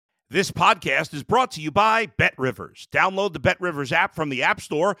This podcast is brought to you by BetRivers. Download the BetRivers app from the App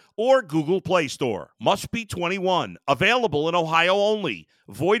Store or Google Play Store. Must be 21. Available in Ohio only.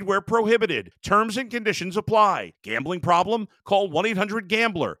 Void where prohibited. Terms and conditions apply. Gambling problem? Call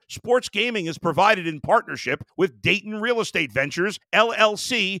 1-800-GAMBLER. Sports gaming is provided in partnership with Dayton Real Estate Ventures,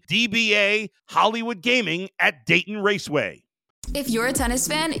 LLC, DBA, Hollywood Gaming at Dayton Raceway. If you're a tennis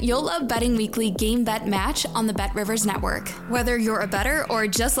fan, you'll love Betting Weekly Game Bet Match on the BetRivers Network. Whether you're a bettor or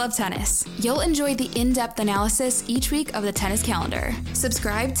just love tennis, you'll enjoy the in-depth analysis each week of the tennis calendar.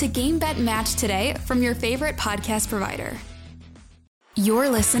 Subscribe to Game Bet Match today from your favorite podcast provider. You're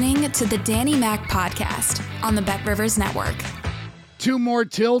listening to the Danny Mac Podcast on the BetRivers Network. 2 more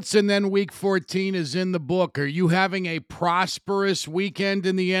tilts and then week 14 is in the book. Are you having a prosperous weekend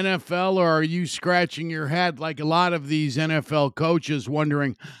in the NFL, or are you scratching your head like a lot of these NFL coaches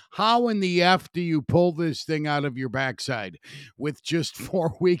wondering, how in the F do you pull this thing out of your backside with just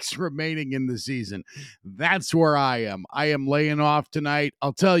 4 weeks remaining in the season? That's where I am. I am laying off tonight.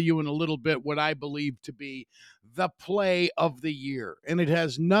 I'll tell you in a little bit what I believe to be the play of the year. And it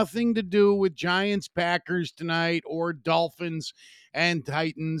has nothing to do with Giants, Packers tonight or Dolphins and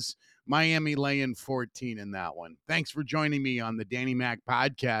Titans. Miami laying 14 in that one. Thanks for joining me on the Danny Mac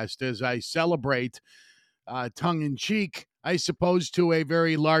Podcast as I celebrate tongue-in-cheek, I suppose, to a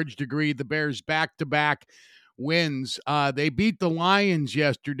very large degree, the Bears' back-to-back wins. They beat the Lions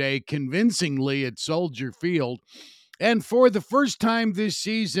yesterday convincingly at Soldier Field. And for the first time this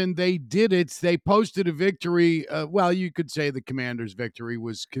season, they did it. They posted a victory. Well, you could say the Commanders' victory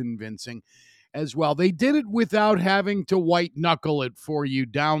was convincing as well. They did it without having to white-knuckle it for you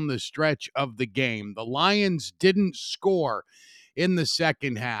down the stretch of the game. The Lions didn't score in the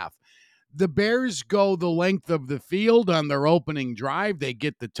second half. The Bears go the length of the field on their opening drive. They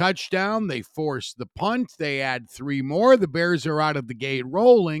get the touchdown. They force the punt. They add 3 more. The Bears are out of the gate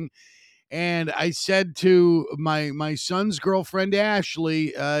rolling. And I said to my son's girlfriend,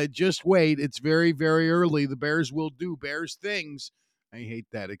 Ashley, just wait. It's very, very early. The Bears will do Bears things. I hate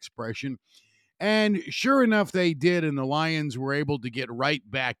that expression. And sure enough, they did, and the Lions were able to get right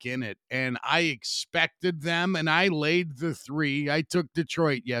back in it. And I expected them, and I laid the 3. I took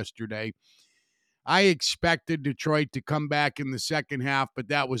Detroit yesterday. I expected Detroit to come back in the second half, but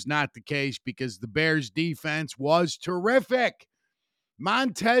that was not the case because the Bears' defense was terrific.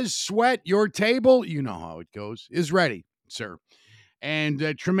 Montez Sweat, your table, you know how it goes, is ready, sir.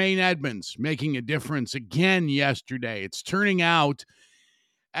 And Tremaine Edmonds making a difference again yesterday. It's turning out,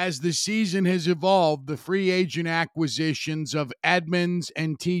 as the season has evolved, the free agent acquisitions of Edmonds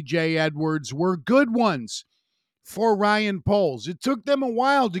and TJ Edwards were good ones for Ryan Poles. It took them a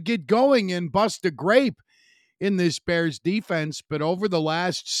while to get going and bust a grape in this Bears defense, but over the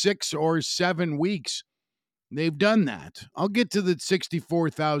last 6 or 7 weeks, they've done that. I'll get to the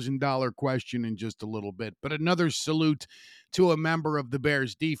 $64,000 question in just a little bit, but another salute to a member of the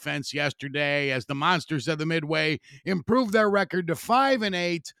Bears defense yesterday as the Monsters of the Midway improved their record to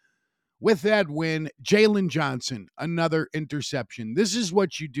 5-8 with that win. Jalen Johnson, another interception. This is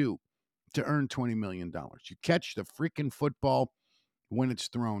what you do to earn $20 million. You catch the freaking football when it's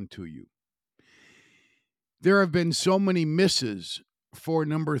thrown to you. There have been so many misses for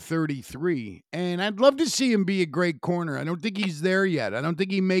number 33, and I'd love to see him be a great corner. I don't think he's there yet. I don't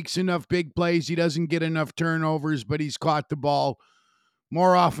think he makes enough big plays. He doesn't get enough turnovers, but he's caught the ball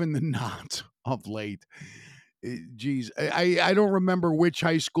more often than not of late. Geez, I don't remember which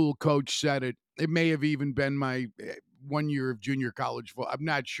high school coach said it. It may have even been my 1 year of junior college football. I'm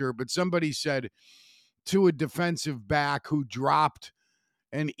not sure, but somebody said to a defensive back who dropped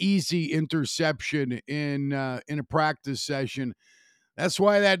an easy interception in a practice session, that's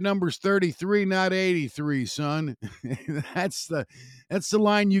why that number's 33, not 83, son. That's the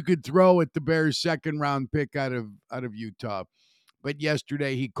line you could throw at the Bears' second-round pick out of Utah. But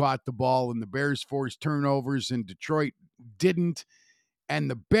yesterday he caught the ball, and the Bears forced turnovers, and Detroit didn't. And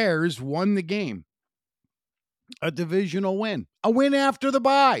the Bears won the game. A divisional win. A win after the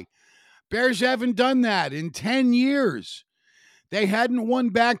bye. Bears haven't done that in 10 years. They hadn't won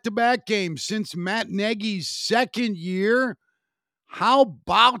back-to-back games since Matt Nagy's second year. How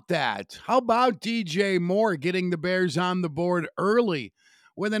about that? How about DJ Moore getting the Bears on the board early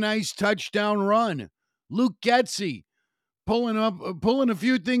with a nice touchdown run? Luke Getsy pulling a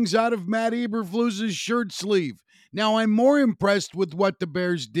few things out of Matt Eberflus's shirt sleeve. Now, I'm more impressed with what the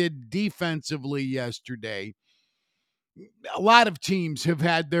Bears did defensively yesterday. A lot of teams have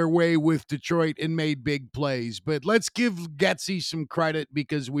had their way with Detroit and made big plays, but let's give Getsy some credit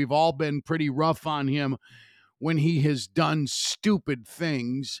because we've all been pretty rough on him when he has done stupid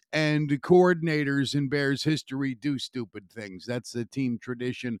things, and the coordinators in Bears history do stupid things. That's the team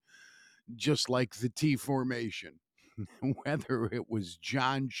tradition, just like the T formation. Whether it was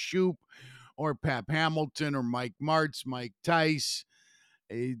John Shoup or Pep Hamilton or Mike Martz, Mike Tice,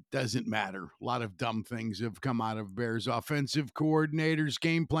 it doesn't matter. A lot of dumb things have come out of Bears offensive coordinators'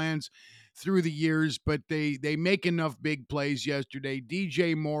 game plans through the years, but they make enough big plays yesterday.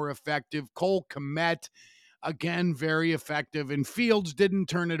 DJ Moore effective. Cole Kmet, again, very effective. And Fields didn't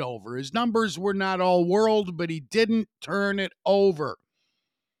turn it over. His numbers were not all world, but he didn't turn it over.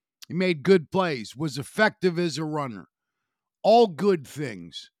 He made good plays, was effective as a runner. All good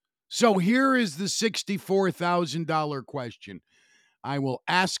things. So here is the $64,000 question. I will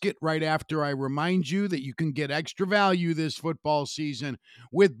ask it right after I remind you that you can get extra value this football season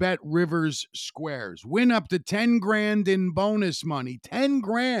with Bet Rivers Squares. Win up to 10 grand in bonus money. 10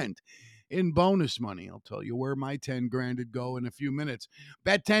 grand in bonus money. I'll tell you where my 10 grand would go in a few minutes.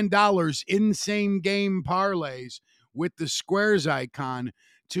 Bet $10 in same game parlays with the Squares icon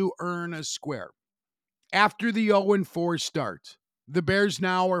to earn a square. After the 0-4 start, the Bears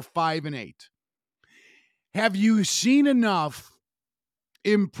now are 5-8. Have you seen enough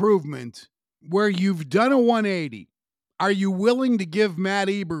improvement where you've done a 180? Are you willing to give Matt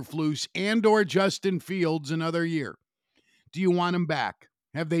Eberflus and or Justin Fields another year? Do you want them back?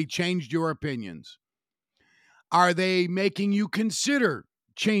 Have they changed your opinions? Are they making you consider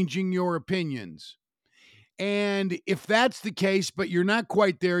changing your opinions? And if that's the case, but you're not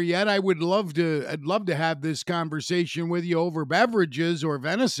quite there yet, I'd love to have this conversation with you over beverages or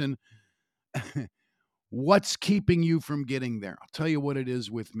venison. What's keeping you from getting there? I'll tell you what it is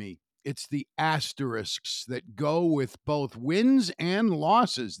with me. It's the asterisks that go with both wins and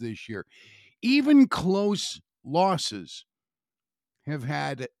losses this year. Even close losses have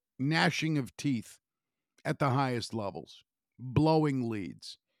had gnashing of teeth at the highest levels, blowing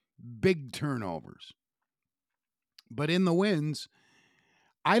leads, big turnovers. But in the wins,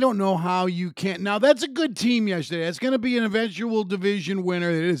 I don't know how you can't. Now, that's a good team yesterday. It's going to be an eventual division winner.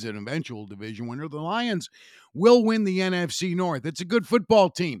 It is an eventual division winner. The Lions will win the NFC North. It's a good football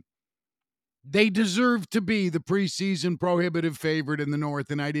team. They deserve to be the preseason prohibitive favorite in the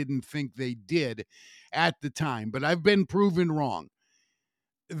North, and I didn't think they did at the time. But I've been proven wrong.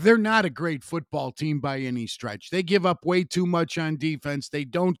 They're not a great football team by any stretch. They give up way too much on defense. They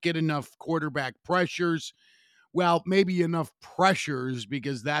don't get enough quarterback pressures. Well, maybe enough pressures,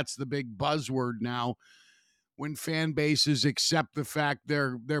 because that's the big buzzword now when fan bases accept the fact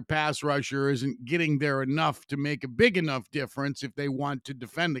their pass rusher isn't getting there enough to make a big enough difference if they want to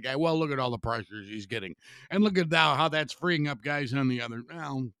defend the guy. Well, look at all the pressures he's getting. And look at now how that's freeing up guys on the other.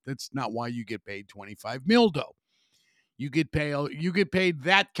 Well, that's not why you get paid $25 million, though. You get paid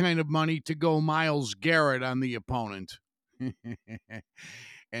that kind of money to go Myles Garrett on the opponent.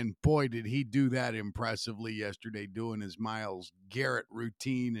 And boy, did he do that impressively yesterday, doing his Myles Garrett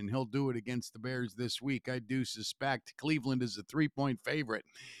routine, and he'll do it against the Bears this week. I do suspect Cleveland is a 3-point favorite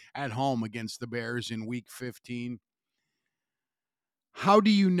at home against the Bears in Week 15. How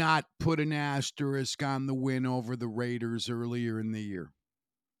do you not put an asterisk on the win over the Raiders earlier in the year?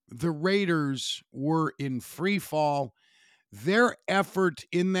 The Raiders were in free fall. Their effort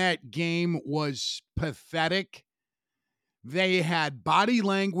in that game was pathetic. They had body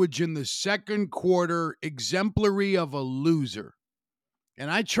language in the second quarter exemplary of a loser.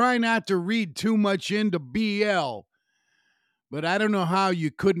 And I try not to read too much into BL, but I don't know how you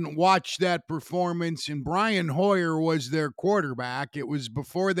couldn't watch that performance. And Brian Hoyer was their quarterback. It was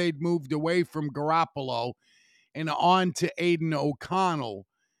before they'd moved away from Garoppolo and on to Aiden O'Connell.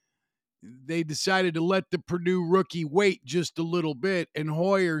 They decided to let the Purdue rookie wait just a little bit, and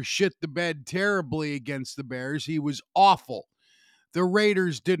Hoyer shit the bed terribly against the Bears. He was awful. The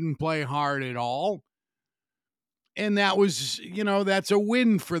Raiders didn't play hard at all. And that was, that's a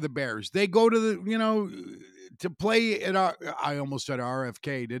win for the Bears. They go to the, to play at, I almost said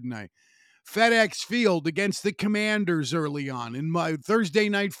RFK, didn't I? FedEx Field against the Commanders early on in my Thursday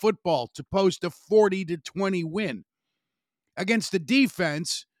Night Football to post a 40-20 win against the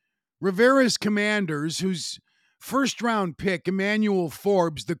defense. Rivera's Commanders, whose first-round pick, Emmanuel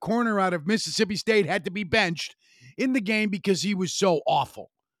Forbes, the corner out of Mississippi State, had to be benched in the game because he was so awful.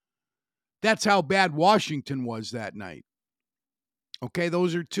 That's how bad Washington was that night. Okay,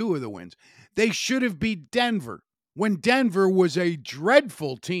 those are two of the wins. They should have beat Denver when Denver was a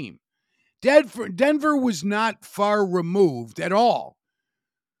dreadful team. Denver was not far removed at all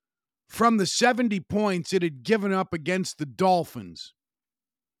from the 70 points it had given up against the Dolphins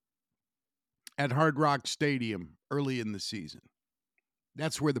at Hard Rock Stadium early in the season.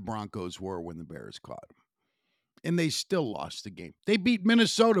 That's where the Broncos were when the Bears caught them. and they still lost the game. They beat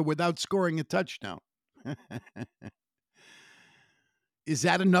Minnesota without scoring a touchdown. Is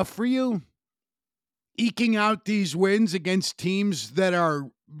that enough for you? Eking out these wins against teams that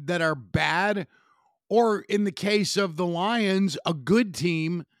are bad, or in the case of the Lions, a good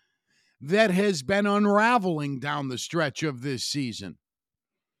team that has been unraveling down the stretch of this season.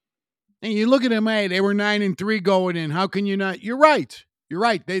 And you look at them, hey, they were 9-3 going in. How can you not? You're right.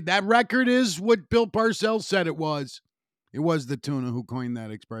 That record is what Bill Parcells said it was. It was the tuna who coined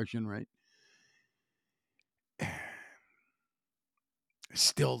that expression, right?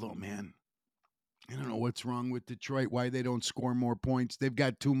 Still, though, man, I don't know what's wrong with Detroit, why they don't score more points. They've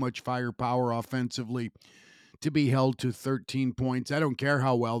got too much firepower offensively to be held to 13 points. I don't care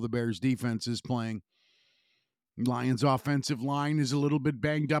how well the Bears defense is playing. Lions offensive line is a little bit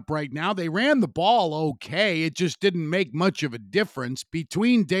banged up right now. They ran the ball okay. It just didn't make much of a difference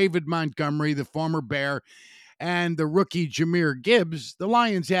between David Montgomery, the former Bear, and the rookie Jahmyr Gibbs. The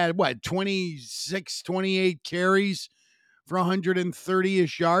Lions had, 26, 28 carries for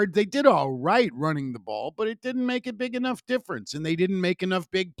 130-ish yards. They did all right running the ball, but it didn't make a big enough difference, and they didn't make enough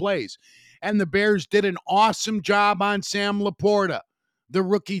big plays. And the Bears did an awesome job on Sam Laporta, the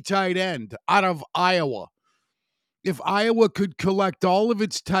rookie tight end out of Iowa. If Iowa could collect all of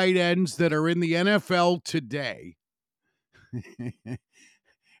its tight ends that are in the NFL today,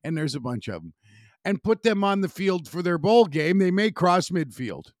 and there's a bunch of them, and put them on the field for their bowl game, they may cross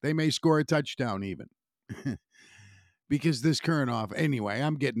midfield. They may score a touchdown even. Because this current anyway,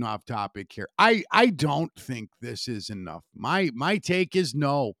 I'm getting off topic here. I don't think this is enough. My take is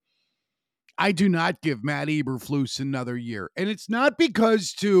no. I do not give Matt Eberflus another year. And it's not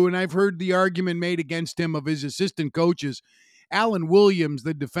because, and I've heard the argument made against him of his assistant coaches, Alan Williams,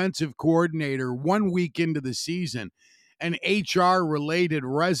 the defensive coordinator, 1 week into the season, an HR-related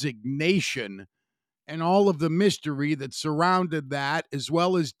resignation and all of the mystery that surrounded that, as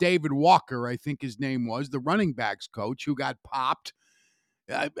well as David Walker, I think his name was, the running backs coach, who got popped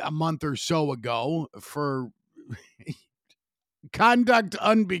a month or so ago for conduct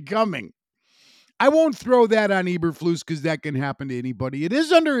unbecoming. I won't throw that on Eberflus because that can happen to anybody. It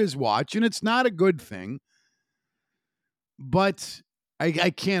is under his watch, and it's not a good thing. But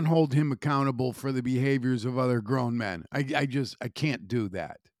I can't hold him accountable for the behaviors of other grown men. I can't do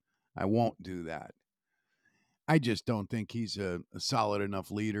that. I won't do that. I just don't think he's a solid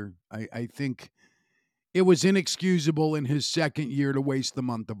enough leader. I think it was inexcusable in his second year to waste the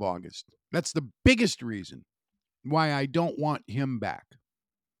month of August. That's the biggest reason why I don't want him back.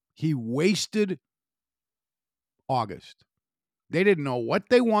 He wasted August. They didn't know what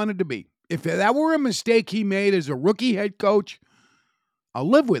they wanted to be. If that were a mistake he made as a rookie head coach, I'll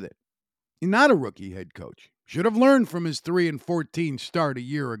live with it. He's not a rookie head coach. Should have learned from his 3-14 start a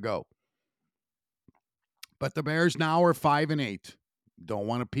year ago. But the Bears now are 5-8. Don't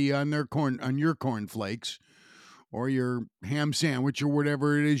want to pee on your cornflakes or your ham sandwich or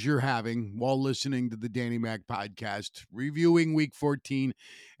whatever it is you're having while listening to the Danny Mac podcast, reviewing Week 14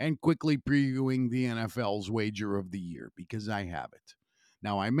 and quickly previewing the NFL's wager of the year, because I have it.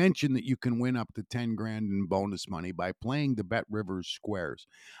 Now, I mentioned that you can win up to $10,000 in bonus money by playing the Bet Rivers Squares.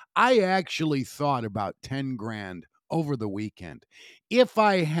 I actually thought about $10,000 over the weekend. If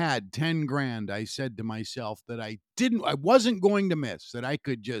I had $10,000, I said to myself that I wasn't going to miss, that I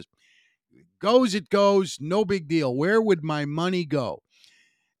could just goes it goes, no big deal. Where would my money go?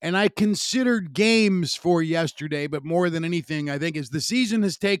 And I considered games for yesterday, but more than anything, I think as the season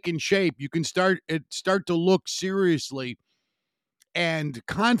has taken shape, you can start to look seriously and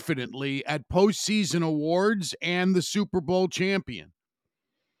confidently at postseason awards and the Super Bowl champion.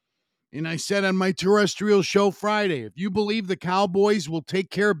 And I said on my terrestrial show Friday, if you believe the Cowboys will take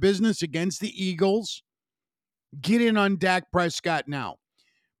care of business against the Eagles, get in on Dak Prescott now.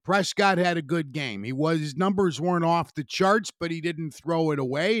 Prescott had a good game. His numbers weren't off the charts, but he didn't throw it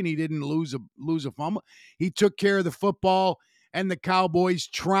away and he didn't lose a fumble. He took care of the football, and the Cowboys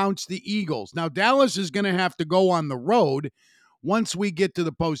trounced the Eagles. Now, Dallas is going to have to go on the road once we get to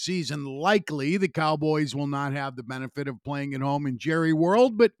the postseason. Likely, the Cowboys will not have the benefit of playing at home in Jerry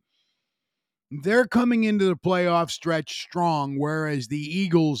World, but they're coming into the playoff stretch strong, whereas the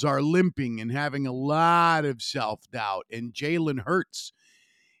Eagles are limping and having a lot of self-doubt, and Jalen Hurts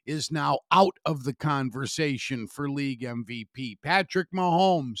is now out of the conversation for league MVP. Patrick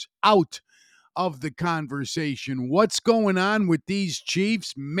Mahomes out of the conversation. What's going on with these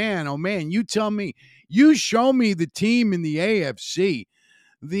Chiefs? Man, oh man, you tell me. You show me the team in the AFC.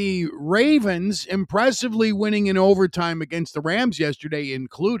 The Ravens impressively winning in overtime against the Rams yesterday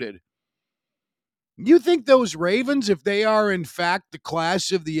included. You think those Ravens, if they are in fact the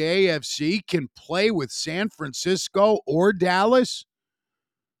class of the AFC, can play with San Francisco or Dallas?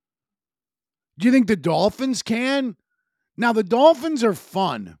 Do you think the Dolphins can? Now, the Dolphins are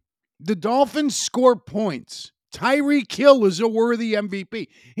fun. The Dolphins score points. Tyreek Hill is a worthy MVP.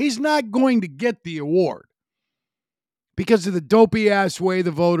 He's not going to get the award because of the dopey-ass way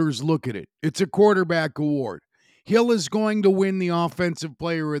the voters look at it. It's a quarterback award. Hill is going to win the Offensive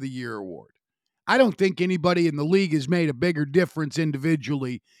Player of the Year award. I don't think anybody in the league has made a bigger difference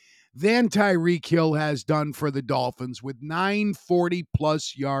individually than Tyreek Hill has done for the Dolphins with 9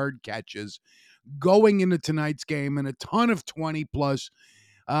 40-plus yard catches going into tonight's game and a ton of 20-plus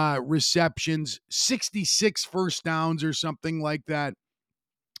receptions, 66 first downs or something like that.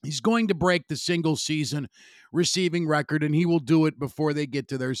 He's going to break the single season receiving record, and he will do it before they get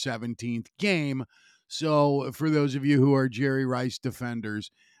to their 17th game. So for those of you who are Jerry Rice defenders,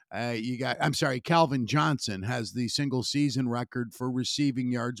 Calvin Johnson has the single season record for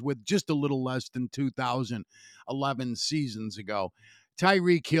receiving yards with just a little less than 2011 seasons ago.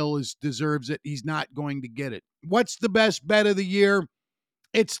 Tyreek Hill deserves it. He's not going to get it. What's the best bet of the year?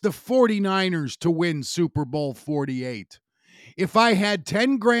 It's the 49ers to win Super Bowl 48. If I had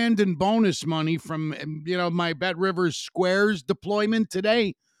 10 grand in bonus money from, my Bet Rivers Squares deployment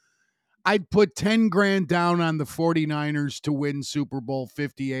today, I'd put 10 grand down on the 49ers to win Super Bowl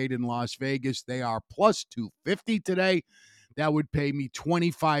 58 in Las Vegas. They are plus 250 today. That would pay me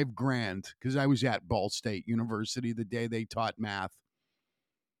 25 grand because I was at Ball State University the day they taught math.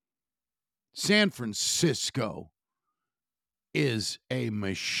 San Francisco is a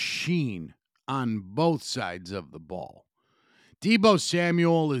machine on both sides of the ball. Deebo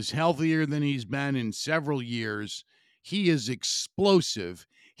Samuel is healthier than he's been in several years. He is explosive.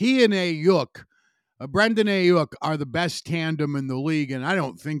 He and Brendan Ayuk are the best tandem in the league, and I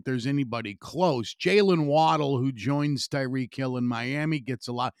don't think there's anybody close. Jalen Waddle, who joins Tyreek Hill in Miami, gets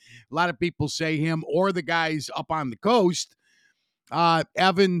a lot of people say him or the guys up on the coast.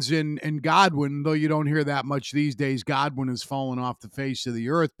 Evans and Godwin, though you don't hear that much these days. Godwin has fallen off the face of the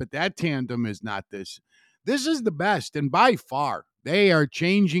earth, but that tandem is not this. This is the best, and by far. They are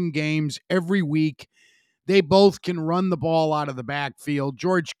changing games every week. They both can run the ball out of the backfield.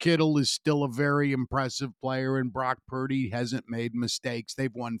 George Kittle is still a very impressive player, and Brock Purdy hasn't made mistakes.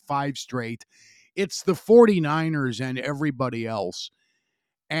 They've won 5 straight. It's the 49ers and everybody else.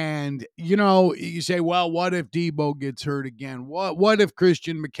 And, you say, well, what if Deebo gets hurt again? What if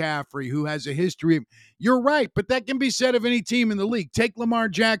Christian McCaffrey, who has a history of... You're right, but that can be said of any team in the league. Take Lamar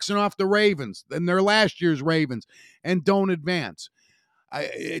Jackson off the Ravens, and their last year's Ravens, and don't advance.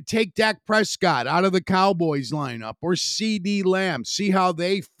 Take Dak Prescott out of the Cowboys lineup, or CeeDee Lamb. See how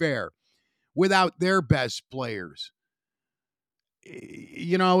they fare without their best players.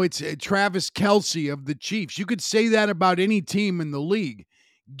 It's Travis Kelce of the Chiefs. You could say that about any team in the league.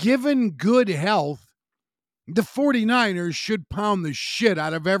 Given good health, the 49ers should pound the shit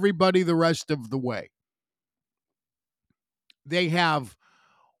out of everybody the rest of the way. They have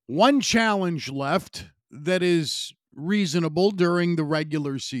one challenge left that is reasonable during the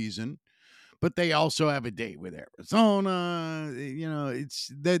regular season, but they also have a date with Arizona.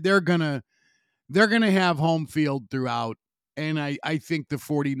 They're gonna have home field throughout. And I think the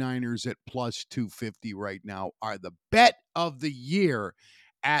 49ers at plus 250 right now are the bet of the year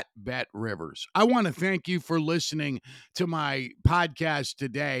at Bet Rivers. I want to thank you for listening to my podcast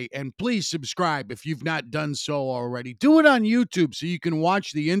today, and please subscribe if you've not done so already. Do it on YouTube so you can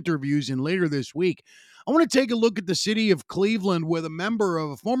watch the interviews, and later this week, I want to take a look at the city of Cleveland with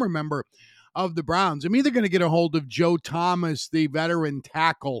a former member of the Browns. I'm either going to get a hold of Joe Thomas, the veteran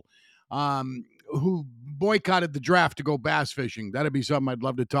tackle, who boycotted the draft to go bass fishing. That'd be something I'd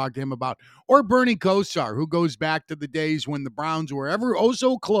love to talk to him about. Or Bernie Kosar, who goes back to the days when the Browns were ever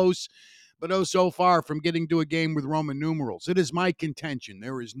so close, but so far from getting to a game with Roman numerals. It is my contention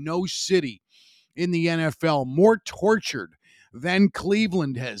there is no city in the NFL more tortured than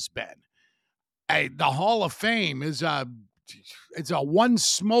Cleveland has been. The Hall of Fame is it's a one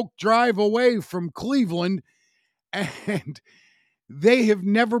smoke drive away from Cleveland, and they have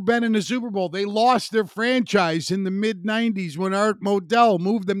never been in a Super Bowl. They lost their franchise in the mid-'90s when Art Modell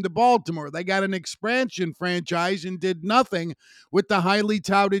moved them to Baltimore. They got an expansion franchise and did nothing with the highly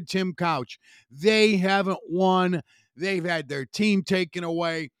touted Tim Couch. They haven't won. They've had their team taken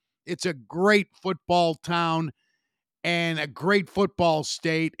away. It's a great football town and a great football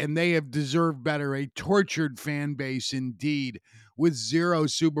state, and they have deserved better. A tortured fan base indeed, with 0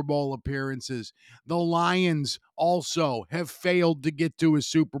 Super Bowl appearances. The Lions also have failed to get to a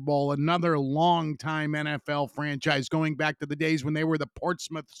Super Bowl, another long-time NFL franchise going back to the days when they were the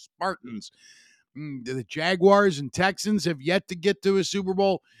Portsmouth Spartans. The Jaguars and Texans have yet to get to a Super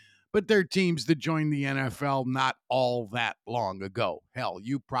Bowl, but they're teams that joined the NFL not all that long ago. Hell,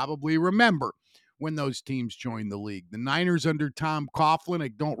 you probably remember when those teams joined the league. The Niners under Tom Coughlin, I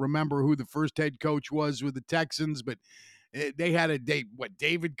don't remember who the first head coach was with the Texans, but they had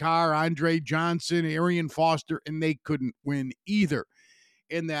David Carr, Andre Johnson, Arian Foster, and they couldn't win either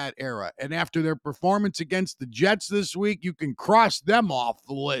in that era. And after their performance against the Jets this week, you can cross them off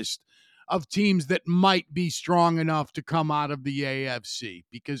the list of teams that might be strong enough to come out of the AFC,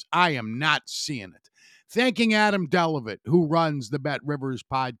 because I am not seeing it. Thanking Adam Delavitt, who runs the Bet Rivers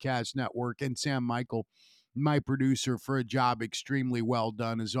Podcast Network, and Sam Michael, my producer, for a job extremely well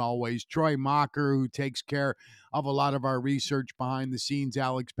done, as always. Troy Mocker, who takes care of a lot of our research behind the scenes.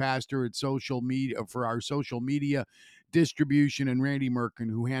 Alex Pastor at social media for our social media distribution, and Randy Merkin,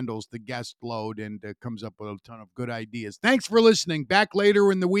 who handles the guest load and comes up with a ton of good ideas. Thanks for listening. Back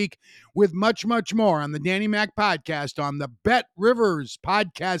later in the week with much, much more on the Danny Mac Podcast on the Bet Rivers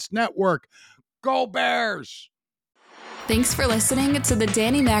Podcast Network. Go Bears! Thanks for listening to the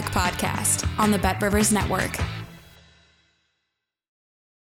Danny Mac Podcast on the Bet Rivers Network.